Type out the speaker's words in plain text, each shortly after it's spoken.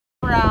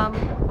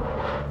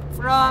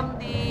from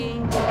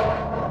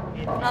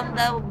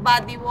the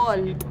body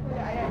wall.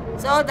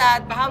 So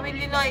that, how will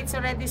you know it's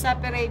already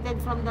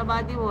separated from the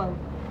body wall?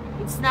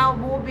 It's now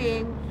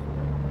moving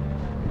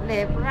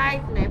left,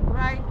 right,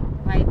 right,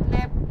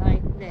 left.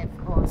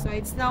 Oh, so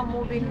it's now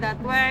moving that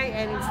way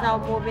and it's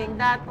now moving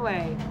that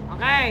way.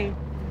 Okay?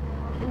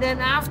 And then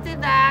after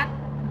that,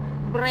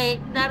 break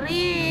the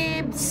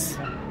ribs.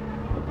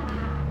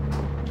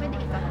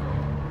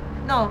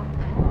 No,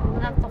 you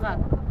have to cut.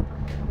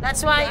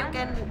 That's why you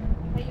can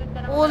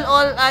pull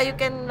all, you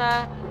can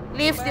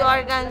lift the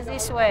organs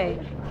this way.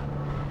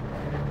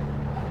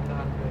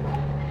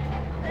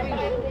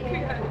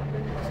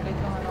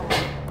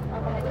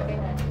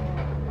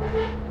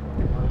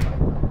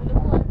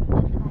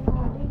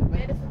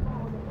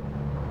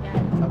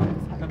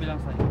 Kabilang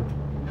side.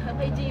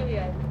 Kay Gio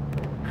yan.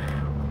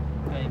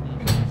 Kay Di.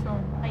 Kay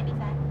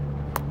Lisan.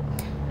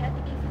 Kaya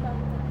tigil si Pao.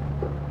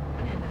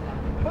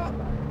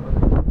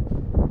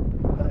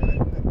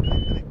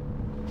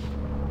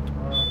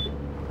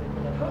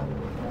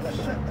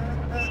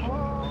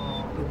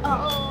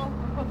 Oo.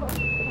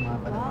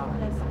 Wow,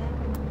 bless them.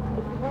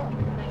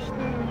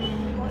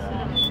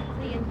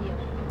 Sa yan, Gio.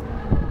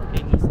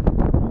 Kay Nis.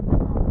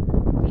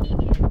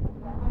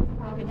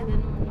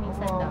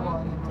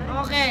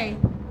 Okay.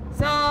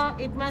 So,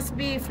 it must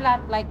be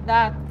flat like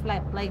that.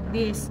 Flat like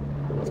this.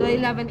 So,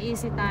 you'll have an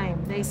easy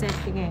time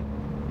dissecting it.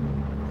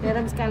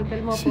 Pero ang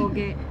scalpel mo,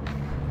 pogi.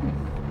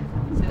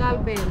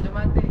 Scalpel.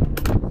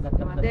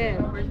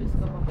 There.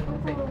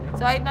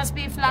 So, it must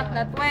be flat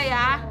that way,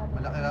 ha?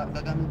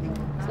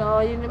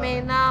 So, you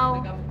may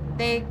now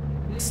take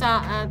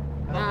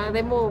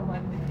remove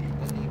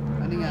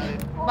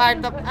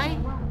part of, ay,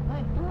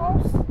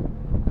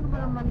 ano ba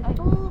naman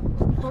ito?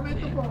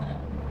 Ito po.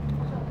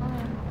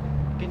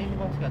 Kanino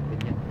ba ang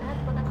scalpel yan?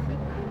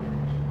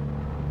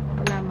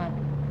 Salamat.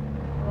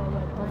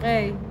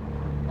 Okay.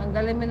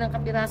 Tanggalin mo ng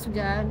kapiraso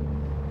dyan.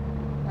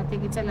 At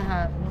higit sa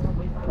lahat.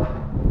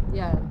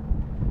 Yan.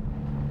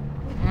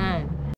 Yan.